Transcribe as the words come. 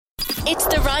It's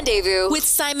The Rendezvous with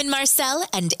Simon Marcel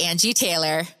and Angie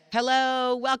Taylor.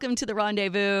 Hello, welcome to The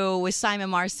Rendezvous with Simon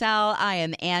Marcel. I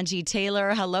am Angie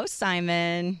Taylor. Hello,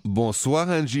 Simon. Bonsoir,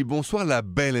 Angie. Bonsoir, la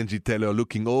belle Angie Taylor,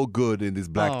 looking all good in this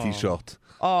black T-shirt.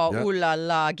 Oh, ooh la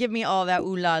la. Give me all that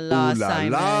ooh la la, Simon. Ooh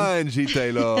la la, Angie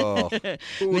Taylor.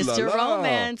 Mr.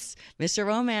 Romance. Mr.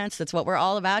 Romance. That's what we're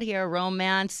all about here.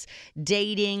 Romance,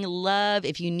 dating, love.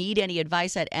 If you need any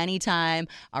advice at any time,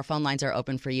 our phone lines are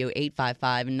open for you.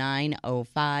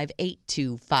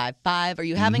 855-905-8255. Are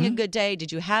you having a good day?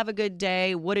 Did you have a good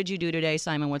day? What did you do today,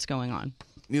 Simon? What's going on?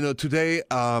 You know, today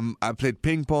I played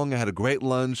ping pong. I had a great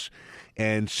lunch.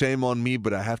 And shame on me,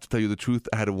 but I have to tell you the truth.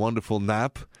 I had a wonderful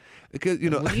nap. Because, you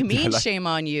know, what do you mean, shame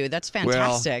on you? That's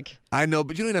fantastic. Well, I know,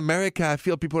 but you know, in America, I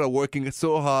feel people are working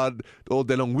so hard all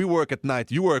day long. We work at night.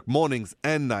 You work mornings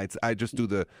and nights. I just do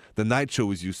the night show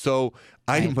with you. So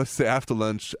I must say, after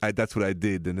lunch, that's what I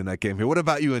did, and then I came here. What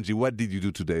about you, Angie? What did you do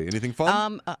today? Anything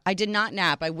fun? I did not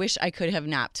nap. I wish I could have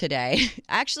napped today.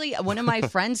 Actually, one of my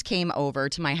friends came over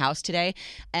to my house today,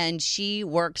 and she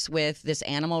works with this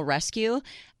animal rescue.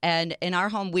 And in our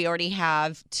home, we already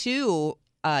have two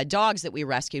dogs that we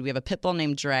rescued. We have a pit bull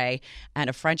named Dre and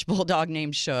a French bulldog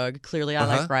named Shug. Clearly, I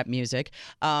like rap music.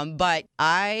 But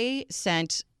I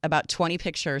sent about 20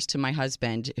 pictures to my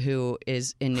husband, who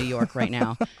is in New York right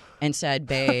now, and said,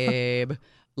 babe,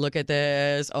 look at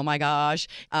this. Oh, my gosh.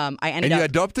 And you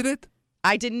adopted it?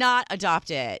 I did not adopt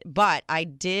it, but I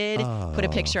did put a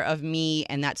picture of me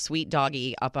and that sweet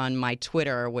doggy up on my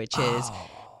Twitter, which is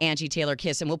Angie Taylor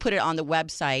Kiss. And we'll put it on the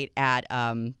website at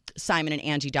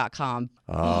simonandangie.com.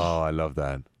 Oh, I love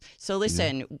that. So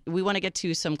listen, we want to get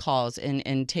to some calls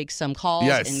and take some calls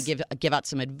and give out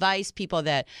some advice. People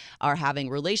that are having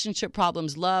relationship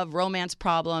problems, love, romance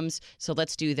problems. So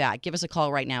let's do that. Give us a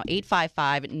call right now,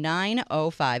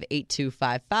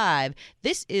 855-905-8255.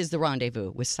 This is The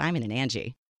Rendezvous with Simon and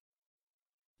Angie.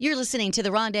 You're listening to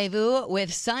The Rendezvous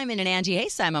with Simon and Angie. Hey,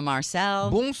 Simon Marcel.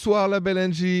 Bonsoir, la belle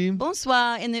Angie.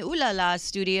 Bonsoir in the Ooh La La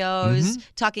studios,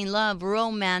 talking love,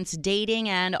 romance, dating,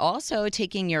 and also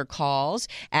taking your calls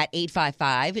at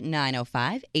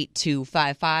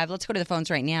 855-905-8255. Let's go to the phones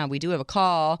right now. We do have a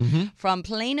call from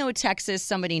Plano, Texas.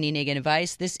 Somebody needing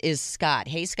advice. This is Scott.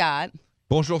 Hey, Scott.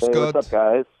 Bonjour, Scott. What's up,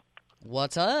 guys?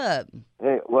 What's up?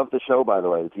 Hey, love the show, by the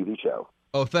way, the TV show.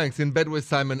 Oh, thanks. In bed with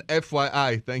Simon,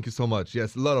 FYI. Thank you so much.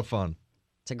 Yes, a lot of fun.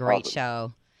 It's a great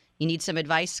show. You need some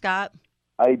advice, Scott?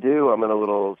 I do. I'm in a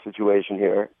little situation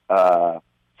here. So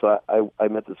I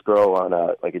met this girl on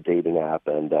a dating app,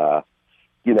 and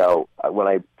you know, when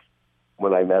I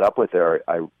met up with her,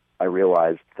 I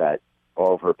realized that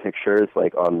all of her pictures,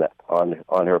 like on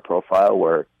her profile,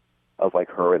 were of like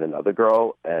her and another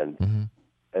girl, and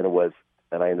I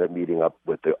ended up meeting up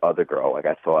with the other girl. Like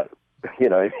I thought, you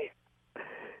know what I mean?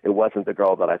 It wasn't the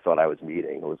girl that I thought I was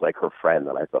meeting. It was like her friend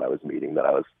that I thought I was meeting that I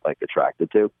was like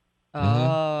attracted to.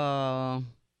 Oh.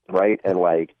 Right? And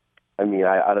like, I mean,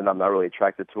 I don't know. I'm not really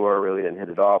attracted to her. Really didn't hit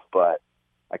it off, but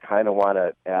I kind of want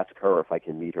to ask her if I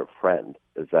can meet her friend.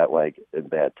 Is that like in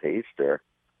bad taste or?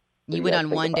 You went on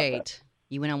one date.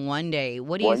 You went on one date.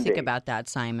 What do you think about that,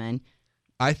 Simon?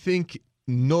 I think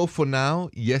no for now,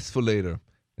 yes for later.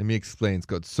 Let me explain,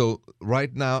 Scott. So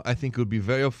right now, I think it would be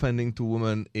very offending to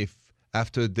women if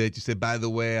after a date you say, by the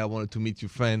way, I wanted to meet your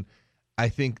friend. I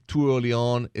think too early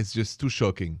on, it's just too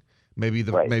shocking. Maybe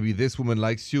maybe this woman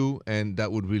likes you, and that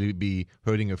would really be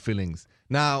hurting her feelings.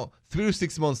 Now, 3 to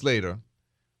 6 months later,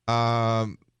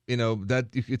 you know, that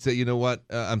if you'd say, you know what,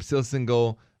 I'm still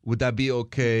single, would that be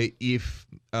okay if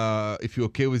you're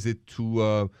okay with it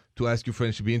to ask your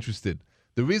friend to be interested?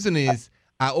 The reason is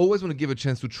I always want to give a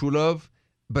chance to true love,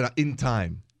 but in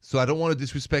time. So I don't want to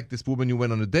disrespect this woman you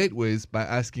went on a date with by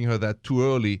asking her that too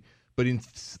early. But in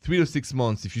 3 to 6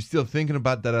 months, if you're still thinking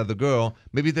about that other girl,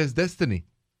 maybe there's destiny.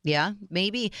 Yeah,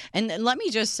 maybe. And let me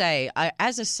just say,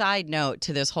 as a side note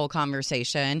to this whole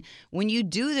conversation, when you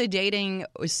do the dating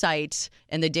sites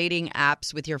and the dating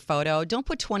apps with your photo, don't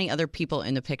put 20 other people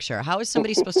in the picture. How is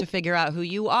somebody supposed to figure out who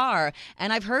you are?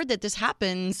 And I've heard that this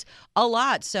happens a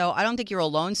lot. So I don't think you're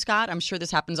alone, Scott. I'm sure this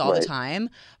happens all the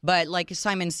time. But like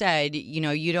Simon said, you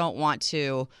know, you don't want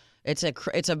to... It's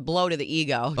a blow to the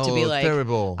ego to be like,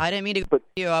 terrible. I didn't mean to go with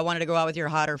you. I wanted to go out with your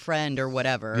hotter friend or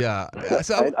whatever. Yeah.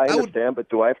 So I understand, but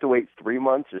do I have to wait 3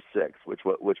 months or 6? Which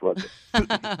was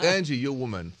it? Angie, you're a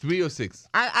woman. 3 or 6?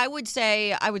 I would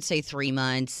say 3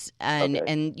 months.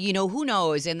 And you know, who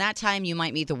knows? In that time, you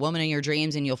might meet the woman in your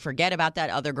dreams and you'll forget about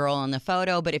that other girl on the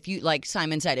photo. But if you, like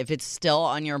Simon said, if it's still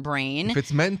on your brain. If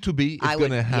it's meant to be, it's going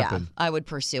to happen. Yeah, I would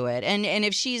pursue it. And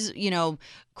if she's, you know,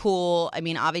 cool. I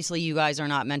mean, obviously, you guys are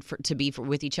not meant to be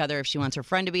with each other. If she wants her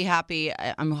friend to be happy,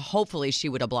 hopefully she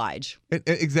would oblige.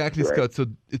 Exactly, Right. Scott. So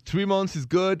 3 months is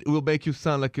good. It will make you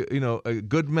sound like a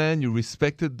good man. You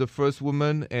respected the first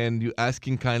woman, and you're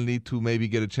asking kindly to maybe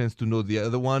get a chance to know the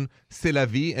other one. C'est la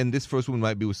vie, and this first one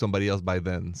might be with somebody else by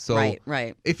then. So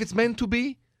Right. if it's meant to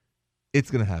be, it's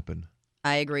gonna happen.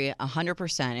 I agree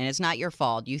 100%. And it's not your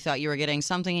fault. You thought you were getting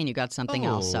something and you got something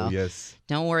else. So Yes,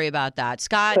 don't worry about that.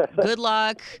 Scott, good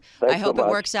luck. Thanks I hope so it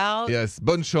much. works out. yes.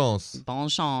 Bonne chance. Bon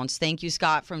chance. Thank you,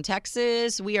 Scott from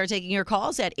Texas. We are taking your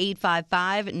calls at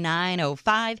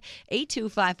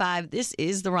 855-905-8255. This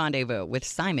is The Rendezvous with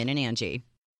Simon and Angie.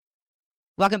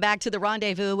 Welcome back to The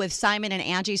Rendezvous with Simon and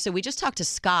Angie. So we just talked to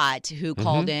Scott, who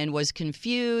called in, was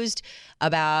confused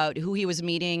about who he was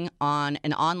meeting on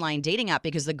an online dating app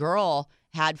because the girl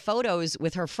had photos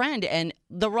with her friend and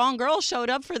the wrong girl showed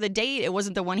up for the date. It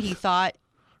wasn't the one he thought.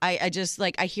 I just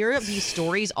I hear of these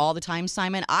stories all the time,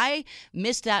 Simon. I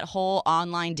missed that whole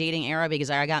online dating era because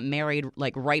I got married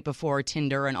right before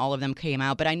Tinder and all of them came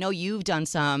out. But I know you've done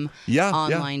some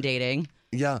online dating.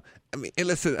 Yeah. I mean,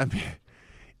 listen,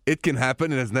 it can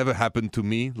happen. It has never happened to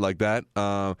me like that.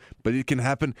 But it can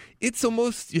happen. It's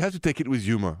almost, you have to take it with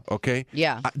humor, okay?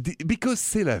 Yeah. Because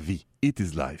c'est la vie. It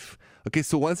is life. Okay,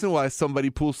 so once in a while somebody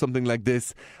pulls something like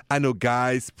this. I know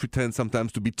guys pretend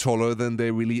sometimes to be taller than they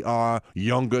really are,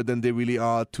 younger than they really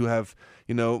are, to have,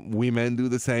 women do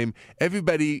the same.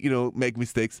 Everybody, make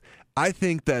mistakes. I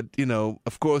think that,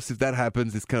 of course, if that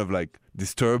happens, it's kind of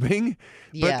disturbing,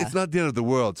 but Yeah. it's not the end of the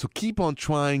world. So keep on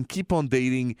trying, keep on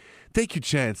dating, take your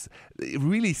chance.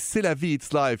 Really, c'est la vie,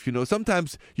 it's life.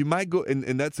 Sometimes you might go,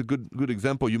 and that's a good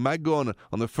example. You might go on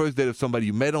the first date of somebody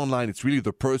you met online. It's really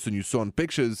the person you saw in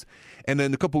pictures, and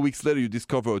then a couple of weeks later, you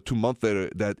discover, or 2 months later,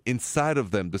 that inside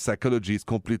of them, the psychology is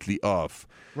completely off.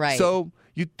 Right. So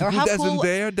who how doesn't cool-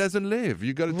 dare doesn't live.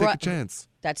 You got to take a chance.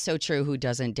 That's so true. Who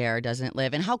doesn't dare doesn't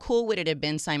live. And how cool would it have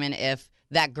been, Simon, if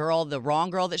that girl, the wrong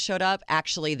girl that showed up,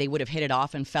 actually they would have hit it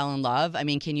off and fell in love? I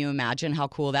mean, can you imagine how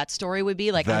cool that story would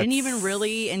be? I didn't even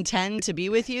really intend to be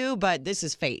with you, but this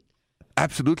is fate.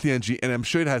 Absolutely, Angie. And I'm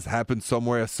sure it has happened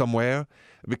somewhere,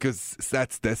 because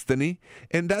that's destiny.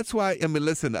 And that's why,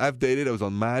 listen, I've dated, I was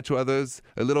on Match or others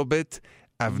a little bit.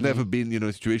 I've never been, in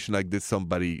a situation like this,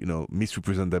 somebody,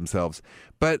 misrepresent themselves.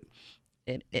 But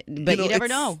But you never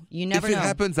know. You never if know. it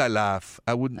happens, I laugh.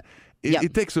 I wouldn't.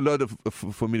 It takes a lot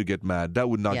for me to get mad. That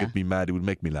would not get me mad. It would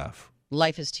make me laugh.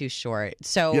 Life is too short.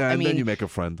 So, Yeah, and then you make a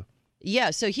friend.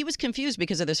 Yeah, so he was confused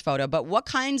because of this photo, but what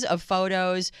kinds of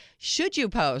photos should you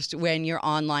post when you're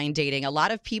online dating? A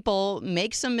lot of people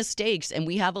make some mistakes, and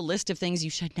we have a list of things you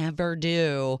should never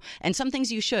do, and some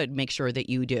things you should make sure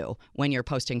that you do when you're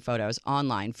posting photos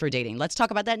online for dating. Let's talk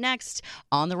about that next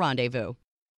on The Rendezvous.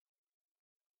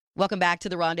 Welcome back to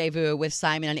The Rendezvous with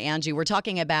Simon and Angie. We're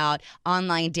talking about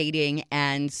online dating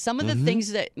and some of the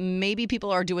things that maybe people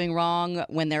are doing wrong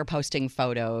when they're posting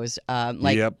photos.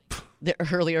 Yep. The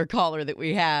earlier caller that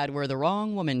we had where the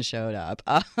wrong woman showed up.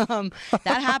 That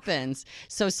happens.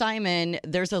 So, Simon,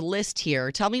 there's a list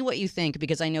here. Tell me what you think,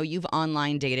 because I know you've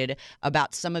online dated,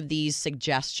 about some of these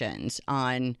suggestions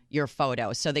on your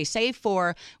photo. So they say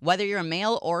for whether you're a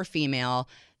male or female,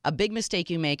 a big mistake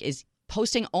you make is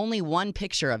posting only one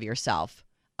picture of yourself.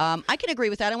 I can agree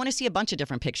with that. I want to see a bunch of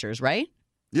different pictures, right?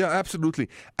 Yeah, absolutely.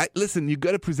 Listen, you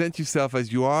got to present yourself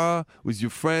as you are with your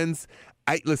friends.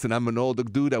 Listen, I'm an older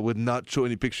dude. I would not show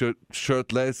any picture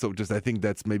shirtless. So I think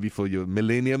that's maybe for your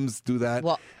millenniums do that.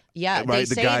 Well, yeah, right. they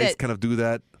The say guys that kind of do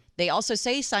that. They also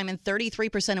say, Simon,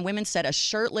 33% of women said a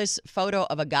shirtless photo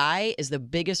of a guy is the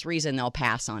biggest reason they'll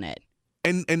pass on it.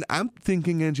 And I'm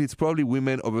thinking, Angie, it's probably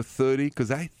women over 30,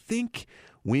 because I think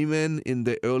women in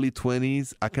the early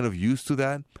 20s are kind of used to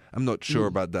that. I'm not sure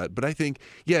about that. But I think,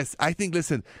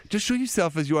 listen, just show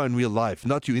yourself as you are in real life,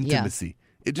 not your intimacy.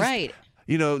 Right.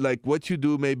 Like what you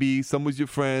do, maybe some with your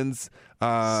friends,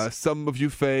 some of your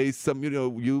face, some,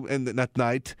 you and at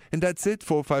night. And that's it,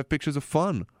 4 or 5 pictures of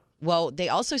fun. Well, they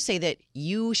also say that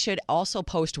you should also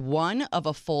post one of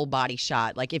a full body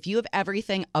shot. Like if you have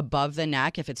everything above the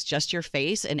neck, if it's just your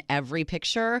face in every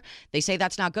picture, they say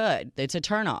that's not good. It's a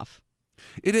turnoff.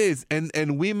 It is.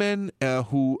 And women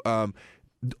who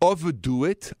overdo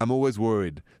it, I'm always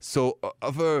worried. So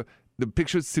the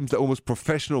picture seems like almost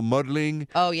professional modeling.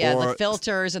 Oh, yeah, or, the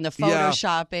filters and the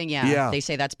photoshopping. Yeah, they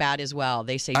say that's bad as well.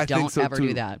 They say I don't think so ever too.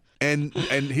 do that. And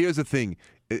here's the thing.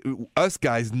 Us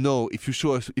guys know if you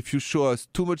show us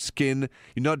too much skin,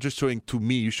 you're not just showing to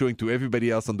me, you're showing to everybody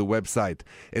else on the website.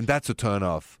 And that's a turn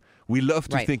off. We love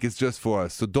to Right. think it's just for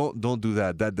us. So don't do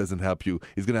that. That doesn't help you.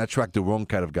 It's going to attract the wrong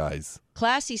kind of guys.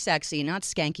 Classy, sexy, not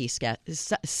skanky,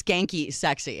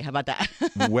 sexy. How about that?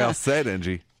 Well said,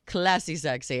 Angie. Classy,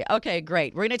 sexy. Okay,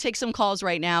 great. We're going to take some calls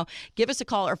right now. Give us a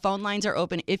call. Our phone lines are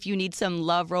open if you need some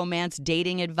love, romance,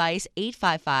 dating advice.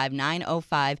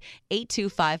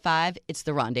 855-905-8255. It's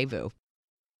The Rendezvous.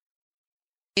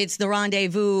 It's The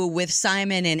Rendezvous with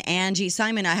Simon and Angie.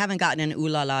 Simon, I haven't gotten an ooh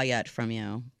la la yet from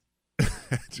you.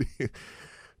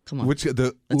 Come on. Which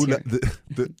the Let's ooh la, hear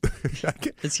the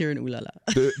Let's hear an ooh la la.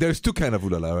 there's two kind of ooh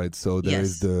la la, right? So there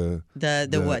is Yes.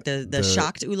 The what? The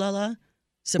shocked ooh la la?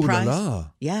 Surprise? Ooh la la.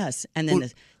 Yes. And then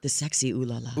the sexy ooh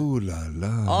la la. Ooh la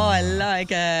la. Oh, I like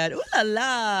it. Ooh la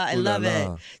la. I Ooh la love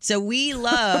la. it. So we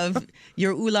love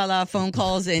your ooh la la phone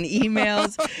calls and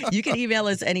emails. You can email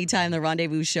us anytime,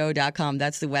 therendezvousshow.com.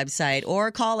 That's the website. Or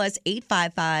call us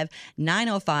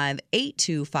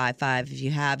 855-905-8255 if you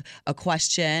have a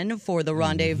question for the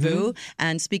rendezvous.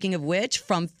 And speaking of which,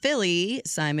 from Philly,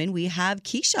 Simon, we have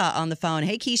Keisha on the phone.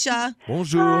 Hey, Keisha.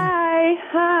 Bonjour. Hi.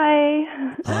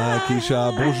 Hi,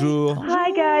 Keisha. Bonjour.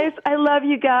 Hi, guys. I love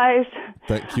you guys.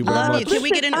 Thank you very Love you. much. Can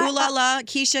we get an ooh la la?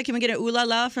 Keisha, can we get an ooh la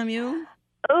la from you?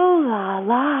 Ooh la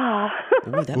la.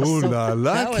 Ooh, that was Ooh so, la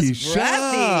la, that was Keisha.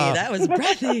 breathy. That was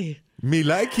breathy. Me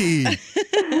likey.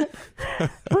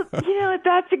 Well,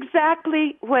 that's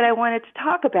exactly what I wanted to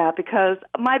talk about because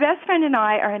my best friend and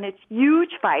I are in a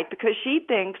huge fight because she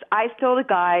thinks I stole the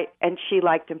guy and she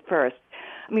liked him first.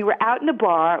 I mean, we're out in a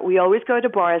bar. We always go to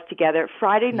bars together.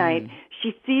 Friday night,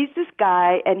 she sees this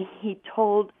guy, and he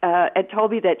told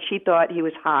me that she thought he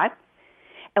was hot.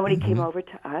 And when he came over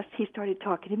to us, he started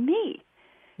talking to me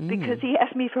because he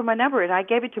asked me for my number, and I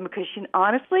gave it to him because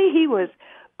honestly, he was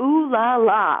ooh la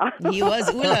la. He was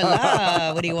ooh la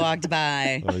la when he walked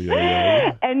by. Oh,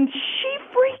 yeah. And she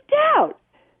freaked out.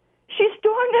 She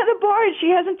stormed out of the bar, and she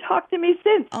hasn't talked to me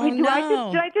since. Oh, I mean,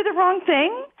 no. did I do the wrong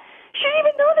thing? She didn't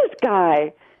even know this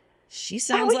guy. She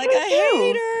sounds would like you a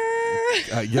do?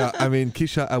 hater. Yeah, I mean,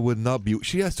 Keisha, I would not be.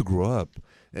 She has to grow up.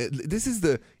 This is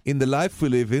in the life we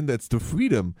live in. That's the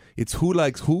freedom. It's who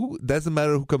likes who. Doesn't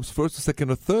matter who comes first or second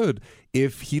or third.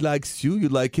 If he likes you, you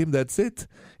like him. That's it.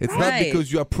 It's not Right.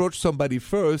 because you approach somebody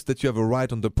first that you have a right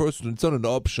on the person. It's not an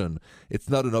option. It's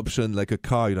not an option like a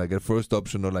car, like a first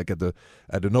option or like at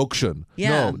an auction.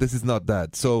 Yeah. No, this is not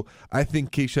that. So I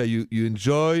think Keisha, you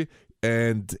enjoy.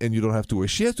 And you don't have to worry.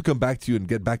 She has to come back to you and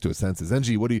get back to her senses.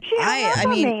 Angie, what do you? She hung up I on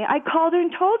mean- me. I called her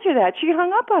and told her that. She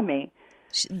hung up on me.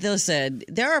 Listen,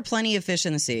 there are plenty of fish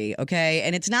in the sea, okay?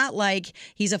 And it's not like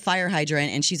he's a fire hydrant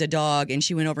and she's a dog and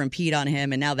she went over and peed on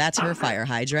him and now that's her fire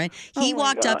hydrant. He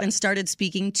walked up and started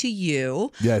speaking to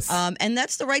you. Yes. And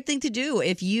that's the right thing to do.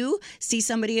 If you see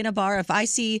somebody in a bar, if I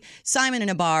see Simon in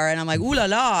a bar and I'm like, ooh la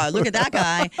la, look at that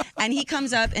guy, and he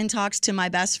comes up and talks to my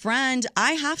best friend,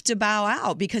 I have to bow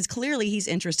out because clearly he's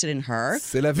interested in her.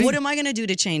 C'est la vie. What am I going to do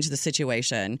to change the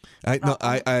situation?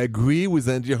 I agree with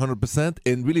Angie 100%.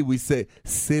 And really, we say,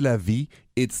 c'est la vie,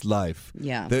 it's life.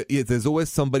 Yeah. There's always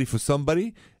somebody for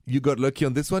somebody. You got lucky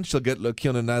on this one, she'll get lucky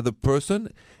on another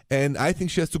person. And I think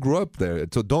she has to grow up there.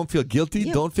 So don't feel guilty,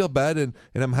 Yeah. don't feel bad, and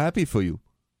I'm happy for you.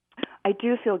 I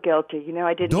do feel guilty. I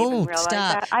didn't even Don't. realize Stop.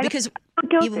 that. I Because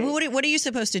feel guilty. what are you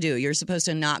supposed to do? You're supposed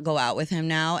to not go out with him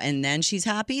now and then she's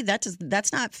happy?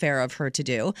 That's not fair of her to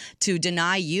do, to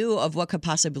deny you of what could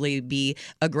possibly be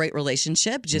a great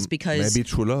relationship just because. Maybe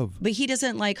true love. But he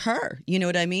doesn't like her. You know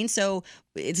what I mean? So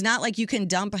it's not like you can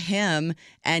dump him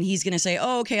and he's going to say,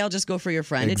 oh, okay, I'll just go for your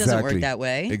friend. It doesn't work that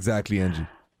way. Exactly, Angie.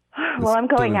 Well, I'm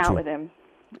going totally out true. with him.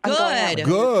 I'm going out with him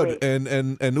Good. this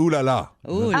week. And ooh la la.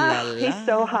 Ooh la la. He's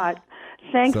so hot.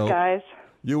 Thanks, So- guys.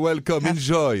 You're welcome.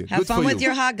 Enjoy. Have Good fun for with you.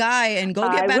 your hot guy and go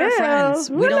get I better will. friends.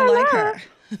 We Ooh don't la like la. her.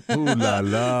 Ooh la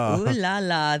la. Ooh la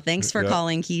la. Thanks for Yeah.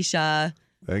 calling, Keisha.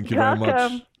 Thank you very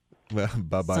Welcome. much.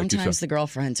 Bye-bye, Sometimes Keisha. the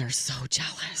girlfriends are so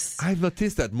jealous. I've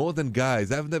noticed that more than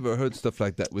guys. I've never heard stuff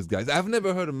like that with guys. I've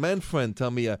never heard a man friend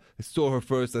tell me I saw her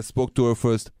first, I spoke to her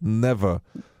first. Never.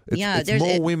 It's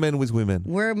more women with women.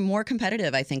 We're more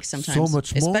competitive, I think, sometimes. So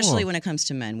much more. Especially when it comes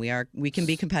to men. We can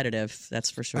be competitive, that's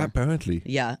for sure. Apparently.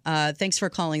 Yeah. Thanks for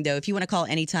calling, though. If you want to call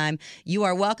anytime, you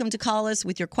are welcome to call us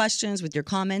with your questions, with your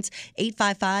comments.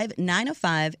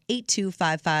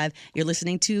 855-905-8255. You're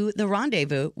listening to The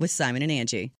Rendezvous with Simon and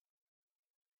Angie.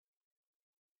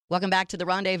 Welcome back to The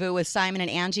Rendezvous with Simon and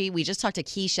Angie. We just talked to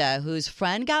Keisha, whose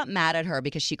friend got mad at her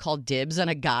because she called dibs on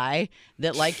a guy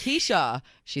that liked Keisha.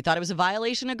 She thought it was a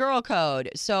violation of girl code.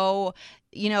 So,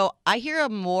 I hear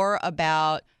more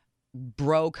about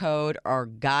bro code or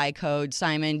guy code.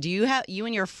 Simon, do you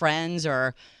and your friends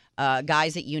or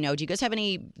guys that do you guys have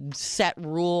any set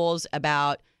rules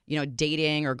about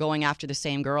dating or going after the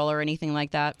same girl or anything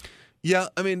like that? Yeah,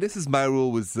 I mean, this is my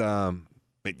rule with,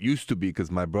 it used to be because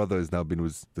my brother has now been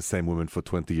with the same woman for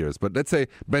 20 years. But let's say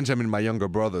Benjamin, my younger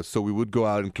brother, so we would go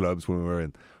out in clubs when we were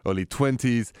in early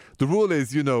 20s. The rule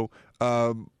is,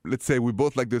 let's say we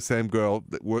both like the same girl,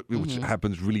 which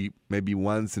happens really maybe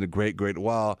once in a great, great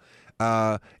while.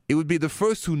 It would be the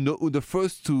first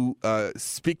to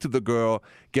speak to the girl,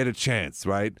 get a chance,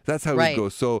 right? That's how it would go.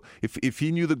 So if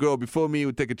he knew the girl before me, he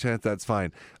would take a chance. That's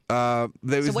fine. So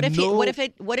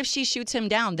what if she shoots him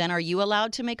down? Then are you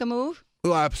allowed to make a move?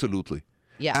 Oh, absolutely.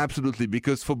 Yeah, absolutely.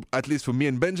 Because at least for me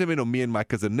and Benjamin, or me and my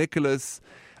cousin Nicholas,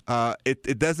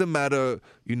 it doesn't matter,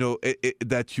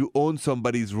 that you own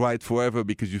somebody's right forever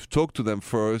because you've talked to them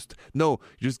first. No,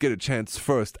 you just get a chance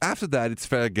first. After that, it's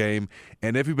fair game,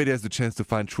 and everybody has the chance to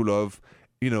find true love,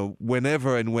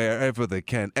 whenever and wherever they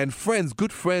can. And friends,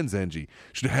 good friends, Angie,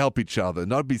 should help each other,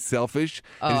 not be selfish.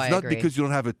 And it's I not agree. because you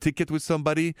don't have a ticket with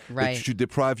somebody that you should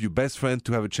deprive your best friend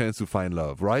to have a chance to find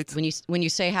love, right? When you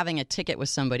say having a ticket with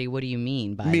somebody, what do you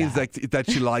mean by that? It means like that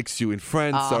she likes you. In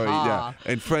French,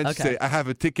 in French, say, I have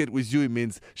a ticket with you. It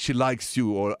means she likes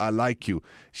you or I like you.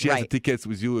 She has a ticket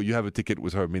with you or you have a ticket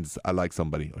with her. It means I like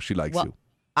somebody or she likes you.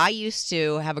 I used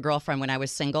to have a girlfriend when I was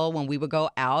single, when we would go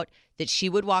out, that she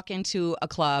would walk into a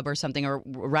club or something or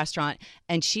a restaurant,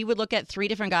 and she would look at 3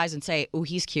 different guys and say, "Oh,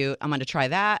 he's cute. I'm going to try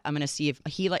that. I'm going to see if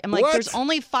he like." I'm like, "There's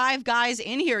only 5 guys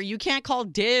in here. You can't call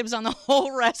dibs on the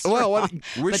whole restaurant." Well,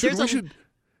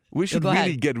 we should Go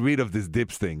really ahead. get rid of this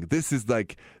dibs thing. This is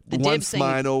like The once dibs thing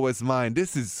mine, always mine.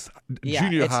 This is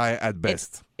junior high at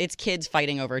best. It's kids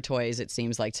fighting over toys, it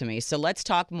seems like to me. So let's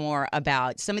talk more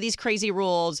about some of these crazy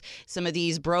rules, some of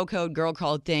these bro code, girl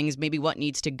code things, maybe what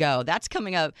needs to go. That's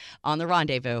coming up on The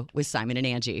Rendezvous with Simon and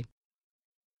Angie.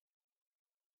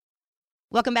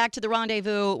 Welcome back to The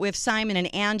Rendezvous with Simon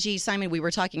and Angie. Simon, we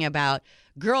were talking about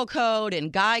girl code and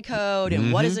guy code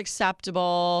and what is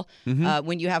acceptable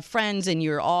when you have friends and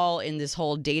you're all in this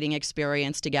whole dating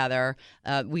experience together.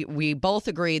 We both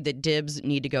agreed that dibs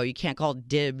need to go. You can't call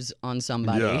dibs on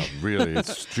somebody. Yeah, really.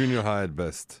 It's junior high at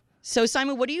best. So,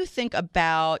 Simon, what do you think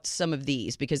about some of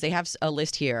these? Because they have a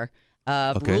list here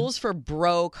of rules for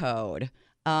bro code.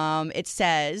 It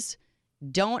says,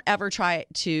 don't ever try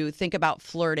to think about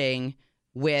flirting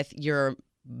with your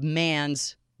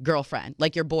man's girlfriend,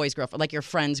 like your boy's girlfriend, like your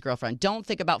friend's girlfriend. Don't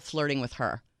think about flirting with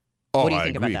her. Oh, what do you I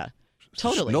think agree. about that?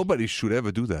 Totally. Nobody should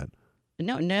ever do that.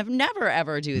 No, never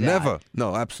ever do that. Never.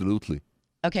 No, absolutely.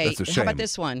 Okay, That's a how about shame.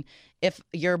 this one? If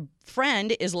your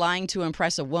friend is lying to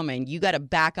impress a woman, you got to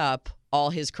back up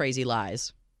all his crazy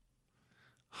lies.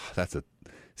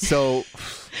 So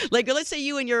Like, let's say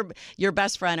you and your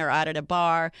best friend are out at a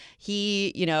bar.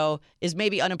 He, is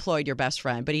maybe unemployed, your best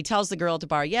friend, but he tells the girl at the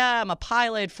bar, "Yeah, I'm a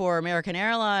pilot for American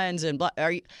Airlines," and blah.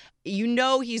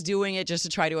 He's doing it just to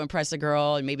try to impress a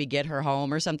girl and maybe get her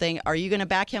home or something. Are you going to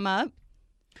back him up?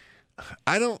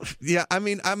 I don't. Yeah, I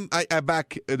mean, I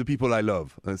back the people I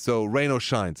love. So rain or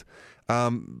shines.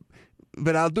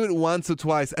 But I'll do it once or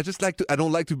twice. I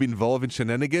don't like to be involved in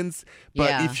shenanigans.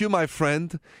 But if you're my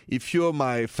friend, if you're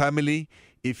my family,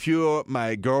 if you're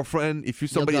my girlfriend, if you're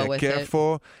somebody I care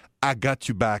for, I got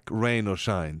you back, rain or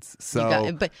shines.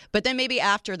 So, but then maybe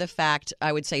after the fact,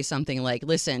 I would say something like,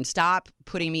 "Listen, stop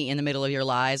putting me in the middle of your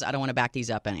lies. I don't want to back these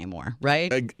up anymore." Right?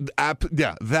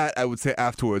 That I would say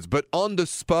afterwards. But on the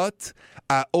spot,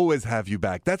 I always have you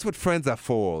back. That's what friends are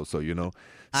for, also.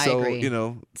 I So agree.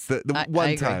 it's the I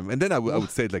one agree. time, and then I would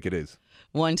say it like it is.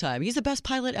 One time. He's the best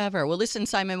pilot ever. Well, listen,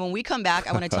 Simon, when we come back,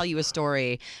 I want to tell you a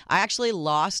story. I actually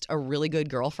lost a really good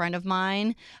girlfriend of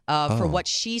mine for what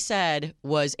she said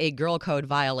was a girl code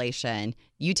violation.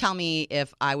 You tell me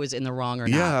if I was in the wrong or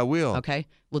not. Yeah, I will. Okay?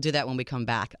 We'll do that when we come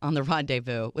back on The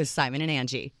Rendezvous with Simon and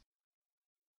Angie.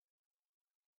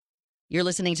 You're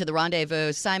listening to The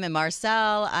Rendezvous. Simon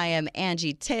Marcel. I am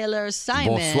Angie Taylor.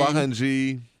 Simon. Bonsoir,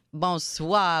 Angie.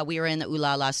 Bonsoir. We are in the Ooh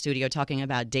La La studio talking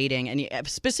about dating. And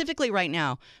specifically right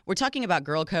now, we're talking about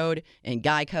girl code and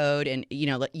guy code. And,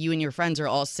 you and your friends are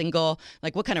all single.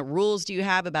 Like, what kind of rules do you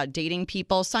have about dating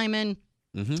people? Simon,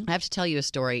 I have to tell you a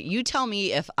story. You tell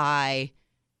me if I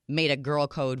made a girl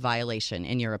code violation,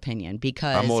 in your opinion,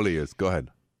 because I'm all ears. Go ahead.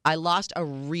 I lost a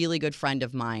really good friend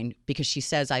of mine because she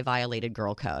says I violated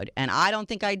girl code. And I don't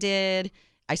think I did.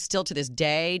 I still, to this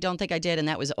day, don't think I did. And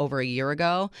that was over a year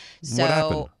ago. So, what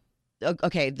happened?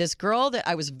 Okay, this girl that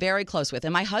I was very close with,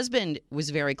 and my husband was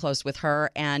very close with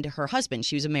her and her husband.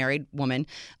 She was a married woman.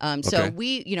 So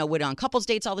we, went on couples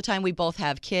dates all the time. We both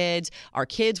have kids. Our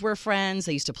kids were friends.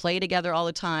 They used to play together all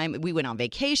the time. We went on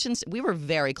vacations. We were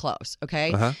very close,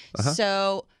 okay?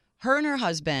 So her and her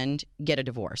husband get a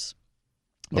divorce.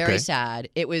 Very sad.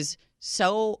 It was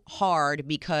so hard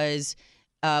because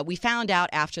we found out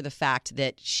after the fact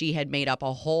that she had made up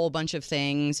a whole bunch of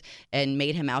things and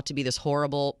made him out to be this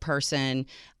horrible person,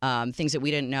 things that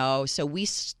we didn't know. So we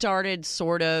started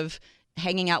sort of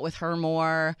hanging out with her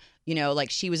more. Like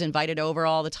she was invited over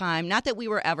all the time. Not that we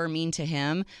were ever mean to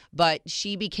him, but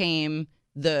she became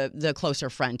the closer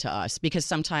friend to us because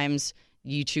sometimes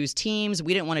you choose teams.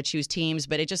 We didn't want to choose teams,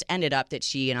 but it just ended up that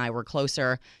she and I were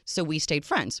closer, so we stayed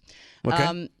friends.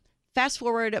 Okay. Fast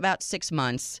forward about 6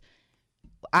 months,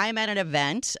 I'm at an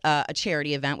event, a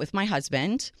charity event with my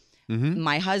husband. Mm-hmm.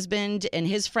 My husband and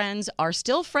his friends are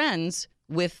still friends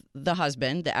with the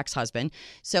husband, the ex-husband.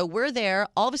 So we're there.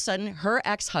 All of a sudden, her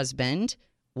ex-husband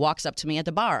walks up to me at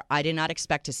the bar. I did not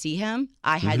expect to see him.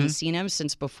 I hadn't seen him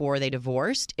since before they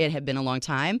divorced. It had been a long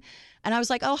time. And I was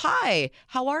like, oh, hi,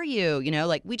 how are you?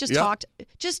 Like we just talked,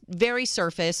 just very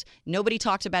surface. Nobody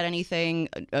talked about anything,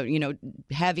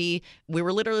 heavy. We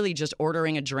were literally just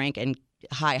ordering a drink and,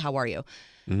 hi, how are you?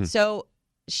 So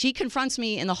she confronts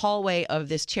me in the hallway of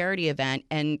this charity event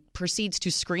and proceeds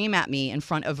to scream at me in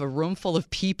front of a room full of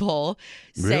people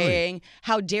saying,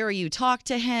 how dare you talk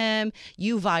to him?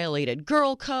 You violated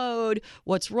girl code.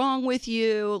 What's wrong with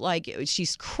you? Like,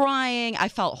 she's crying. I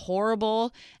felt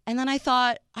horrible. And then I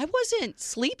thought, I wasn't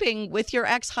sleeping with your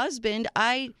ex-husband.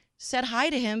 I said hi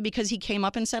to him because he came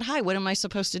up and said hi. What am I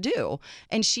supposed to do?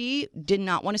 And she did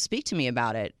not want to speak to me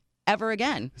about it ever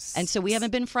again. And so we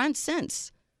haven't been friends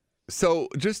since. So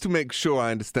just to make sure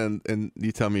I understand, and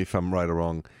you tell me if I'm right or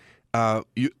wrong,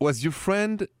 was your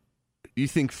friend, you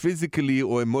think, physically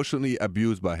or emotionally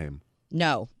abused by him?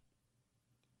 No,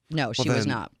 she was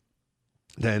not.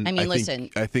 Then I mean,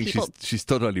 listen. I think she's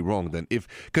totally wrong. Then,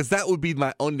 because that would be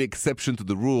my only exception to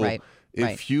the rule. Right.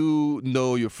 If you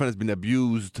know your friend has been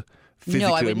abused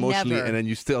physically, emotionally, never. and then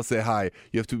you still say hi,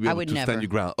 you have to be able to stand your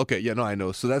ground. Okay, yeah, no, I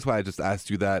know. So that's why I just asked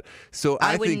you that. So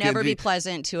I would think never be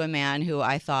pleasant to a man who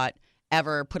I thought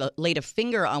ever laid a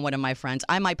finger on one of my friends.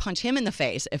 I might punch him in the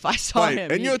face if I saw him.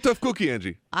 And you're a tough cookie,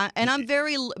 Angie. And I'm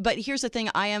but here's the thing.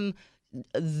 I am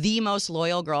the most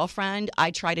loyal girlfriend. I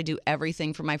try to do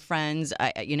everything for my friends,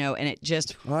 and it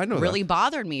just really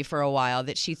bothered me for a while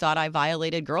that she thought I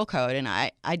violated girl code, and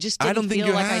I just didn't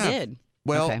feel like I did.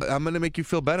 Well, okay. I'm going to make you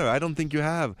feel better. I don't think you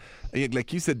have.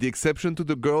 Like you said, the exception to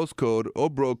the girls' code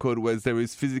or bro code was there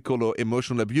is physical or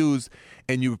emotional abuse,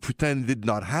 and you pretend it did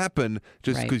not happen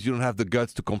just because you don't have the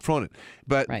guts to confront it.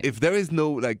 But if there is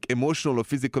no emotional or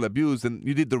physical abuse, then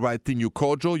you did the right thing. You're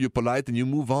cordial, you're polite, and you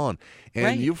move on.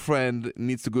 And your friend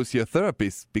needs to go see a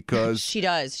therapist because... She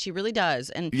does. She really does.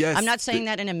 And yes, I'm not saying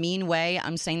that in a mean way.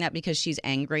 I'm saying that because she's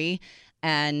angry.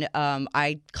 And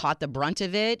I caught the brunt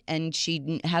of it, and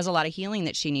she has a lot of healing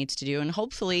that she needs to do. And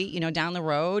hopefully, down the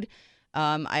road,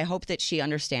 I hope that she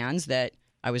understands that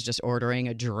I was just ordering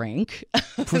a drink.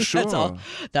 For sure.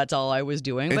 That's all I was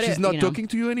doing. And but she's not talking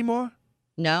to you anymore?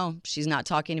 No, she's not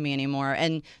talking to me anymore.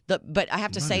 And but I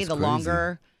have to say, the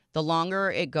longer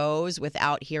it goes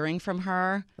without hearing from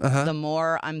her, the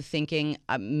more I'm thinking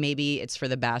maybe it's for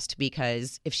the best,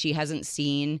 because if she hasn't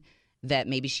seen that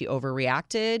maybe she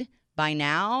overreacted, by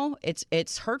now,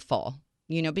 it's hurtful,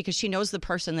 because she knows the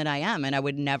person that I am, and I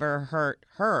would never hurt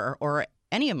her or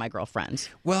any of my girlfriends.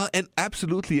 Well, and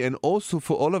absolutely. And also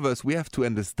for all of us, we have to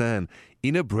understand,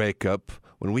 in a breakup,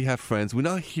 when we have friends, we're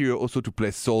not here also to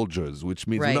play soldiers, which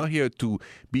means we're not here to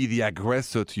be the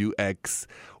aggressor to your ex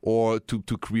or to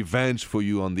revenge for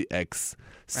you on the ex.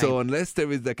 So unless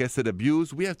there is, like I said,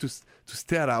 abuse, we have to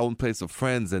stay at our own place of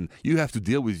friends, and you have to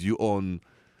deal with your own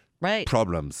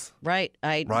problems. Right.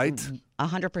 I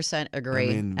 100% agree.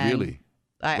 I mean, really.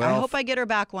 I hope I get her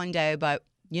back one day, but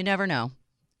you never know.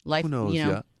 Life, who knows?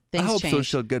 Things I hope change. so.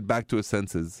 She'll get back to her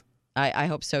senses. I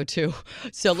hope so too.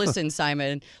 So listen,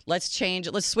 Simon, let's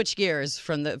switch gears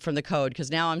from the code, because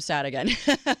now I'm sad again.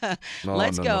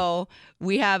 Let's go. No.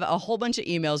 We have a whole bunch of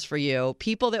emails for you.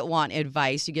 People that want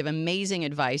advice. You give amazing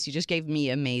advice. You just gave me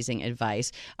amazing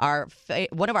advice.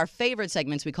 One of our favorite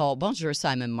segments we call Bonjour,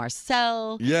 Simon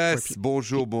Marcel. Yes,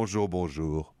 bonjour, bonjour,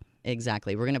 bonjour.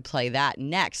 Exactly. We're going to play that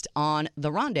next on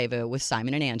The Rendezvous with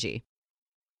Simon and Angie.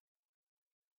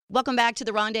 Welcome back to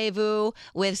The Rendezvous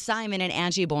with Simon and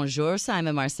Angie. Bonjour,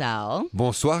 Simon Marcel.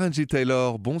 Bonsoir, Angie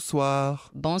Taylor. Bonsoir.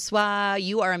 Bonsoir.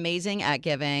 You are amazing at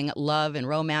giving love and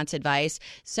romance advice.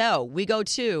 So we go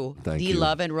to the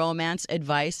love and romance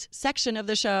advice section of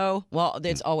the show. Well,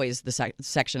 it's always the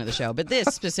section of the show, but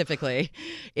this specifically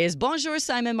is Bonjour,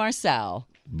 Simon Marcel.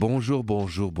 Bonjour,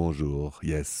 bonjour, bonjour.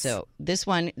 Yes. So this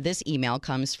email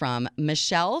comes from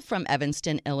Michelle from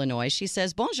Evanston, Illinois. She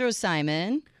says, Bonjour,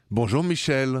 Simon. Bonjour,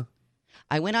 Michelle.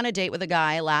 I went on a date with a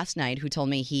guy last night who told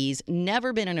me he's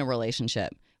never been in a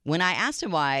relationship. When I asked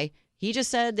him why, He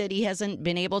just said that he hasn't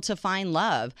been able to find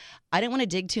love. I didn't want to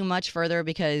dig too much further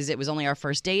because it was only our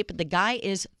first date, but the guy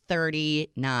is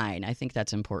 39. I think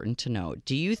that's important to note.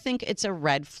 Do you think it's a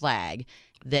red flag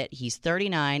that he's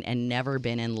 39 and never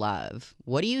been in love?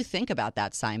 What do you think about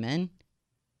that, Simon?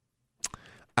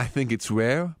 I think it's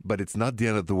rare, but it's not the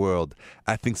end of the world.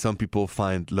 I think some people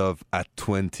find love at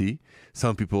 20.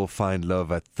 Some people find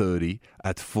love at 30,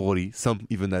 at 40, some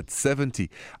even at 70.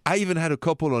 I even had a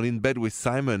couple on In Bed with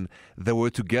Simon that were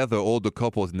together, all the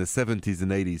couples in the 70s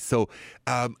and 80s. So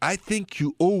I think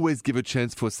you always give a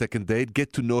chance for a second date,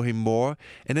 get to know him more,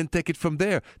 and then take it from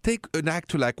there. Take an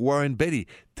actor like Warren Beatty.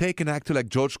 Take an actor like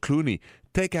George Clooney.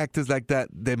 Take actors like that.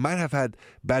 They might have had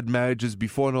bad marriages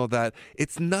before and all that.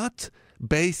 It's not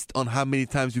based on how many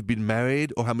times you've been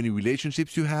married or how many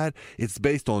relationships you had. It's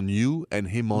based on you and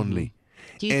him only.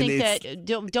 Do you think that,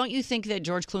 don't you think that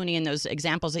George Clooney and those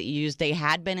examples that you used, they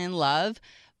had been in love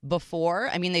before?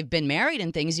 I mean, they've been married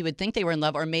and things. You would think they were in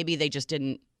love, or maybe they just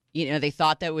didn't, they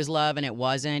thought that it was love and it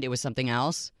wasn't. It was something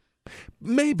else.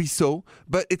 Maybe so,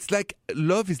 but it's like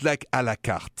love is like à la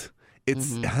carte.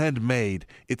 It's handmade.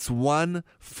 It's one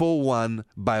for one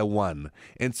by one.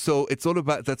 And so it's all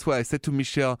about, that's why I said to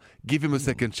Michelle, give him a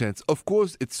second chance. Of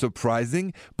course, it's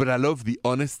surprising, but I love the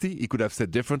honesty. He could have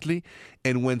said differently.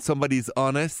 And when somebody's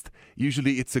honest,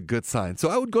 usually it's a good sign. So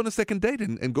I would go on a second date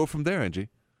and go from there, Angie.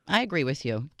 I agree with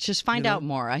you. Just find out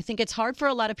more. I think it's hard for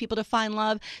a lot of people to find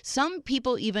love. Some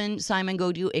people even, Simon,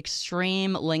 go to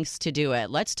extreme lengths to do it.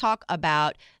 Let's talk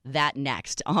about that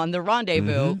next on The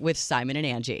Rendezvous with Simon and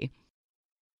Angie.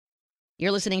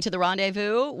 You're listening to The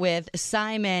Rendezvous with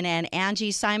Simon and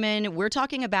Angie. Simon, we're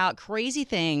talking about crazy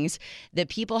things that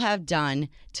people have done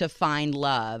to find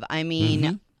love. I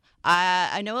mean,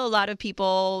 I know a lot of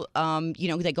people,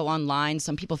 they go online.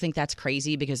 Some people think that's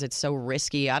crazy because it's so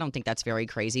risky. I don't think that's very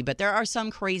crazy. But there are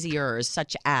some craziers,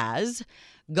 such as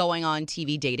going on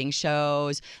TV dating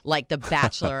shows like The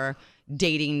Bachelor,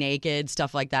 dating naked,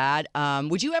 stuff like that.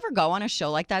 Would you ever go on a show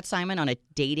like that, Simon, on a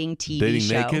dating TV show? Dating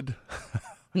naked?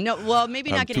 No, well,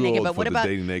 maybe not getting naked, but what about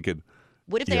dating naked?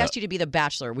 What if they asked you to be the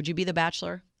Bachelor? Would you be the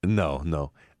Bachelor? No.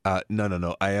 No. I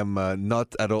am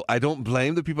not at all. I don't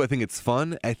blame the people. I think it's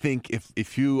fun. I think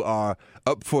if you are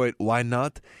up for it, why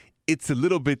not? It's a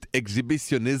little bit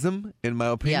exhibitionism, in my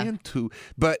opinion, too.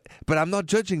 But I'm not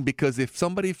judging, because if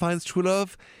somebody finds true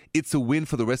love, it's a win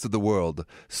for the rest of the world.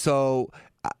 So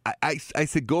I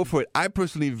say go for it. I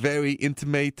personally very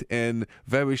intimate and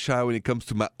very shy when it comes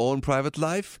to my own private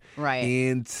life. Right.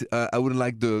 And I wouldn't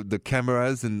like the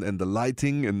cameras and the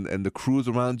lighting and the crews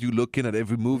around you looking at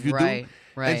every move you do. Right.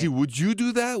 Angie, would you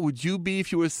do that? Would you be,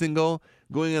 if you were single,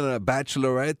 going on a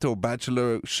bachelorette or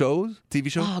bachelor shows,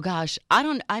 TV shows? Oh, gosh. I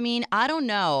don't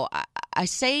know. I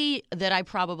say that I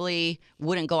probably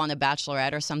wouldn't go on The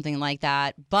Bachelorette or something like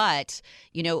that. But,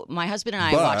 my husband and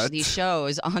I watch these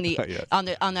shows on the Yes. on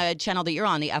the channel that you're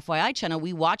on, the FYI channel.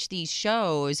 We watch these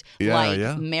shows like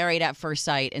Married at First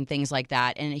Sight and things like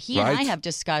that. And he and I have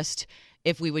discussed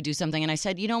if we would do something. And I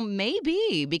said,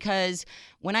 maybe, because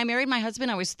when I married my husband,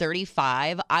 I was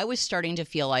 35. I was starting to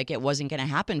feel like it wasn't going to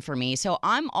happen for me. So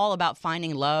I'm all about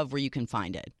finding love where you can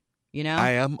find it.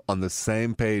 I am on the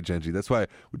same page, Angie. That's why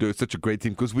we're doing such a great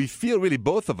team, because we feel really,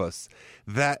 both of us,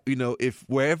 that, if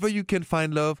wherever you can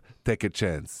find love, take a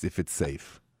chance if it's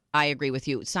safe. I agree with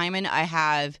you. Simon, I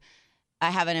have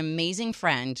an amazing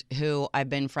friend who I've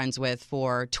been friends with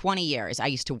for 20 years. I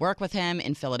used to work with him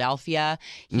in Philadelphia.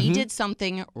 He did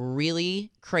something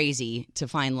really crazy to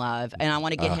find love, and I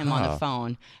want to get him on the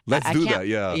phone. Let's do that,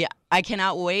 yeah. Yeah, I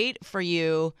cannot wait for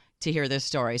you to hear this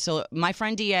story. So my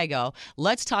friend Diego,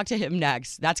 let's talk to him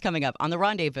next. That's coming up on The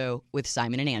Rendezvous with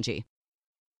Simon and Angie.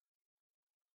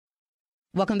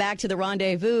 Welcome back to The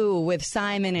Rendezvous with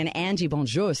Simon and Angie.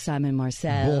 Bonjour, Simon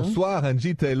Marcel. Bonsoir,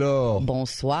 Angie Taylor.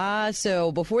 Bonsoir.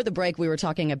 So before the break, we were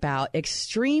talking about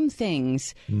extreme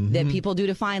things that people do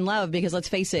to find love, because let's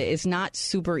face it, it's not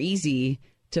super easy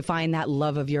to find that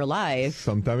love of your life.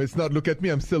 Sometimes it's not. Look at me,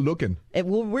 I'm still looking.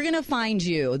 We're going to find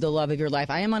you the love of your life.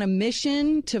 I am on a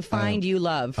mission to find you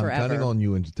love forever. I'm counting on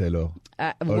you, Angie Taylor.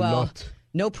 A lot.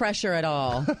 No pressure at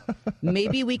all.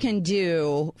 Maybe we can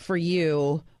do for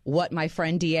you what my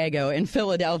friend Diego in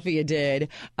Philadelphia did.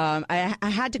 I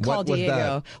had to call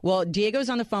Diego. Well, Diego's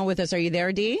on the phone with us. Are you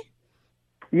there, D?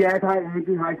 Yes, hi,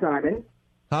 Angie. Hi, Simon.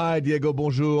 Hi, Diego.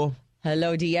 Bonjour.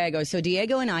 Hello, Diego. So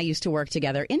Diego and I used to work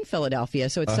together in Philadelphia,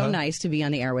 so it's so nice to be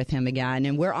on the air with him again.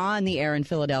 And we're on the air in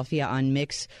Philadelphia on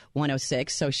Mix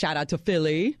 106, so shout out to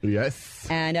Philly. Yes.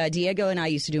 And Diego and I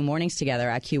used to do mornings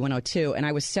together at Q102, and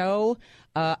I was so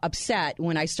upset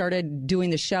when I started doing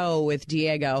the show with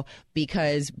Diego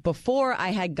because before I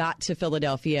had got to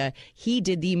Philadelphia, he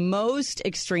did the most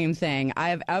extreme thing I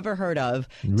have ever heard of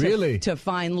to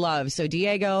find love. So,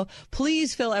 Diego,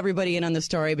 please fill everybody in on the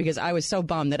story because I was so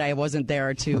bummed that I wasn't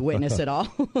there to witness it all.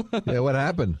 Yeah, what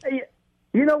happened?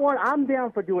 You know what? I'm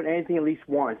down for doing anything at least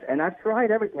once, and I've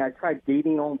tried everything. I've tried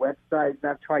dating on websites,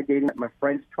 and I've tried dating. My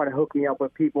friends try to hook me up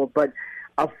with people, but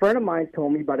a friend of mine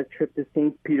told me about a trip to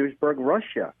St. Petersburg,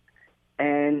 Russia.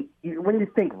 And when you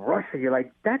think Russia, you're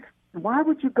like, why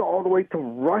would you go all the way to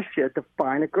Russia to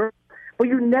find a girl? But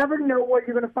you never know where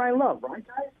you're going to find love, right,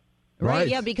 guys? Right.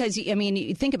 Yeah, because, I mean,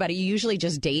 you think about it. You usually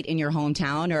just date in your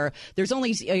hometown or there's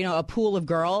only, a pool of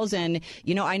girls. And,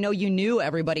 I know you knew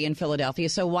everybody in Philadelphia.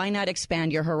 So why not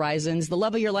expand your horizons? The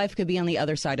love of your life could be on the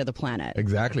other side of the planet.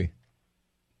 Exactly.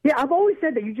 Yeah, I've always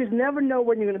said that you just never know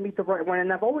when you're going to meet the right one.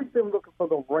 And I've always been looking for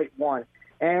the right one.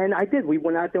 And I did. We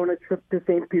went out there on a trip to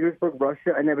St. Petersburg,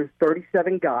 Russia, and there was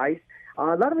 37 guys.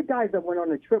 A lot of the guys that went on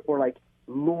the trip were like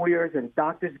lawyers and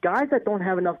doctors, guys that don't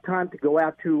have enough time to go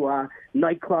out to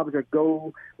nightclubs or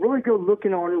go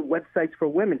looking on websites for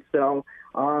women. So,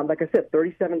 like I said,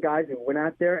 37 guys who went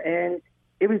out there, and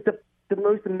it was the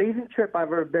most amazing trip I've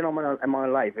ever been on in my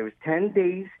life. It was 10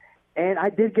 days, and I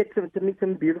did get to meet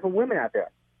some beautiful women out there.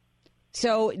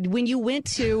 So when you went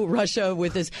to Russia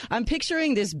with this, I'm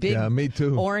picturing this big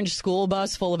orange school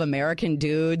bus full of American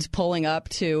dudes pulling up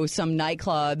to some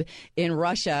nightclub in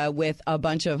Russia with a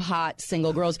bunch of hot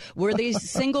single girls. Were these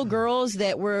single girls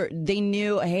that they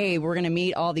knew, hey, we're going to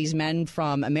meet all these men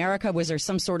from America? Was there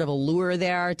some sort of allure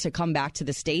there to come back to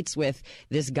the States with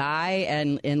this guy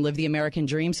and live the American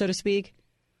dream, so to speak?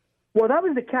 Well, that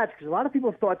was the catch, because a lot of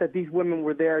people thought that these women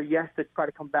were there, yes, to try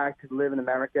to come back to live in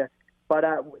America. But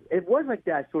it was like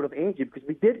that, sort of, Angie, because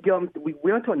we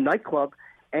went to a nightclub,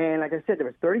 and like I said, there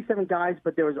was 37 guys,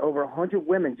 but there was over 100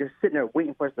 women just sitting there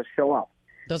waiting for us to show up.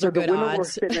 Those are good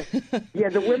odds.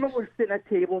 The women were sitting at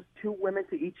tables, 2 women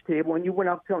to each table, and you went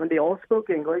up to them, and they all spoke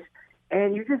English,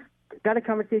 and you just got a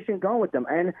conversation going with them.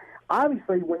 And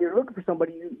obviously, when you're looking for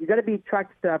somebody, you got to be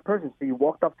attracted to that person. So you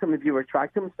walked up to them if you were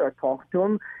attracted to them, started talking to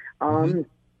them.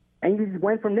 And you just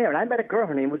went from there. And I met a girl.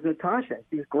 Her name was Natasha.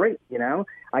 She was great,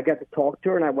 I got to talk to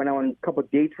her, and I went on a couple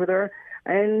of dates with her.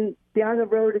 And down the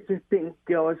road, it just didn't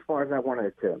go as far as I wanted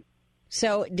it to.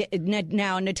 So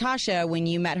now, Natasha, when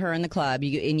you met her in the club,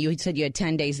 and you said you had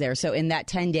 10 days there. So in that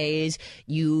 10 days,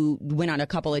 you went on a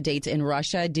couple of dates in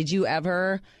Russia. Did you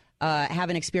ever have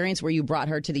an experience where you brought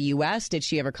her to the U.S.? Did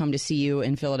she ever come to see you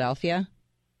in Philadelphia?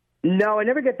 No, I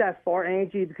never get that far,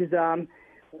 Angie, because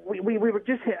we were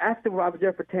just, after I was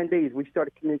there for 10 days, we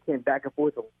started communicating back and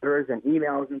forth with letters and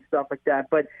emails and stuff like that.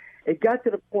 But it got to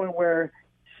the point where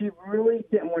she really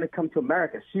didn't want to come to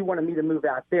America. She wanted me to move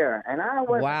out there. And I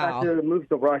wanted her to move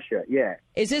to Russia, yeah.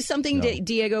 Is this something,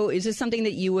 Diego, is this something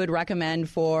that you would recommend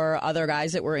for other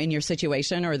guys that were in your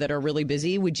situation or that are really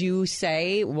busy? Would you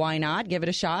say, why not? Give it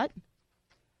a shot?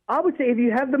 I would say if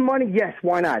you have the money, yes,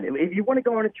 why not? If you want to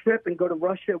go on a trip and go to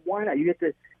Russia, why not? You get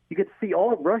to see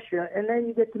all of Russia, and then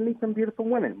you get to meet some beautiful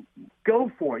women.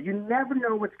 Go for it. You never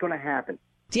know what's going to happen.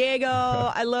 Diego,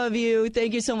 I love you.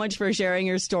 Thank you so much for sharing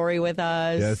your story with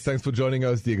us. Yes, thanks for joining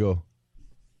us, Diego.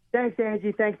 Thanks,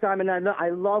 Angie. Thanks, Simon. I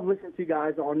love listening to you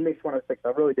guys on Mix 106. I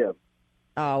really do.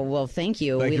 Oh, well, thank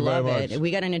you. We love it.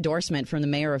 We got an endorsement from the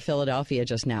mayor of Philadelphia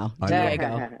just now.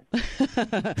 Diego.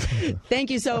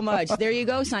 Thank you so much. There you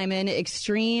go, Simon.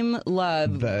 Extreme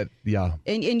love. Yeah.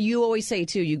 And you always say,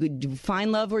 too, you could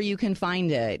find love where you can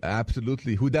find it.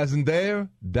 Absolutely. Who doesn't dare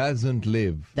doesn't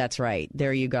live. That's right.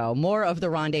 There you go. More of The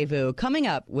Rendezvous coming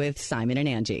up with Simon and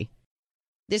Angie.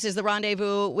 This is The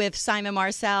Rendezvous with Simon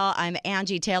Marcel. I'm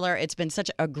Angie Taylor. It's been such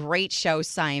a great show,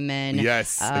 Simon.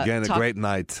 Yes, again, a great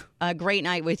night. A great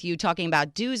night with you talking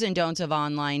about do's and don'ts of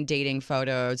online dating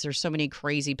photos. There's so many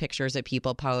crazy pictures that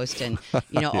people post and,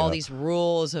 all these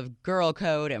rules of girl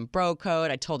code and bro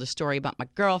code. I told a story about my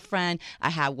girlfriend. I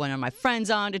had one of my friends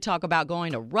on to talk about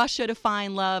going to Russia to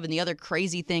find love and the other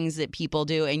crazy things that people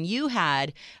do. And you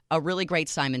had a really great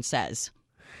Simon Says.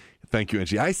 Thank you,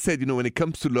 Angie. I said, when it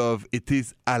comes to love, it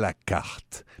is à la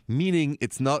carte, meaning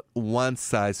it's not one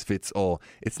size fits all.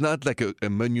 It's not like a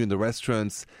menu in the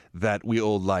restaurants that we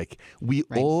all like. We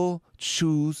all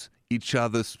choose each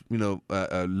other's,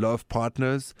 love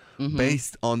partners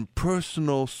based on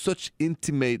personal, such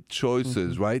intimate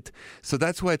choices, right? So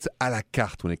that's why it's à la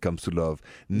carte when it comes to love.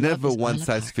 Never one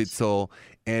size fits all,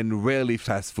 and rarely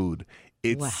fast food.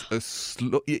 It's a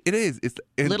slow. It is. It's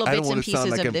little bits and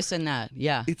pieces of this and that.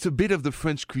 Yeah. It's a bit of the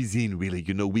French cuisine, really.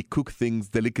 We cook things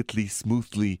delicately,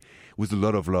 smoothly, with a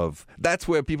lot of love. That's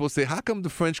where people say, "How come the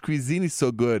French cuisine is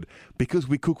so good?" Because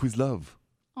we cook with love.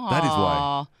 That is why.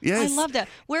 Aw, Yes. I love that.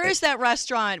 Where is that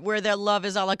restaurant where their love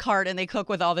is a la carte and they cook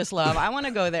with all this love? I want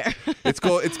to go there. It's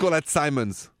called at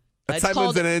Simon's. At It's Simon's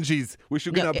called- and Angie's. We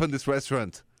should No, open this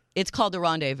restaurant. It's called the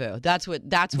Rendezvous. That's what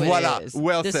Voila. it is.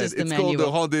 Well This said. is the It's menu.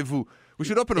 called the Rendezvous. We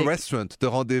should open a restaurant,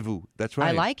 the Rendezvous. That's right.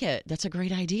 I like it. That's a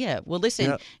great idea. Well, listen,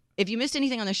 Yeah. if you missed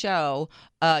anything on the show,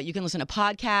 you can listen to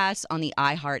podcasts on the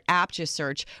iHeart app. Just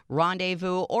search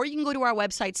Rendezvous, or you can go to our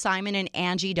website,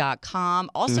 simonandangie.com.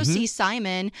 Also see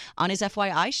Simon on his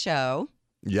FYI show.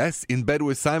 Yes, In Bed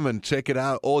with Simon. Check it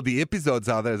out. All the episodes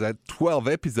are there. There's 12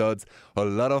 episodes. A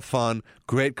lot of fun,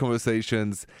 great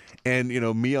conversations, and,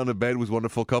 me on the bed with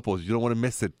wonderful couples. You don't want to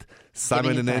miss it.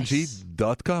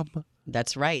 SimonandAngie.com.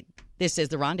 That's right. This is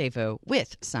The Rendezvous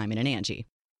with Simon and Angie.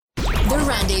 The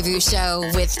Rendezvous Show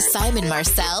with Simon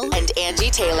Marcel and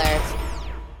Angie Taylor.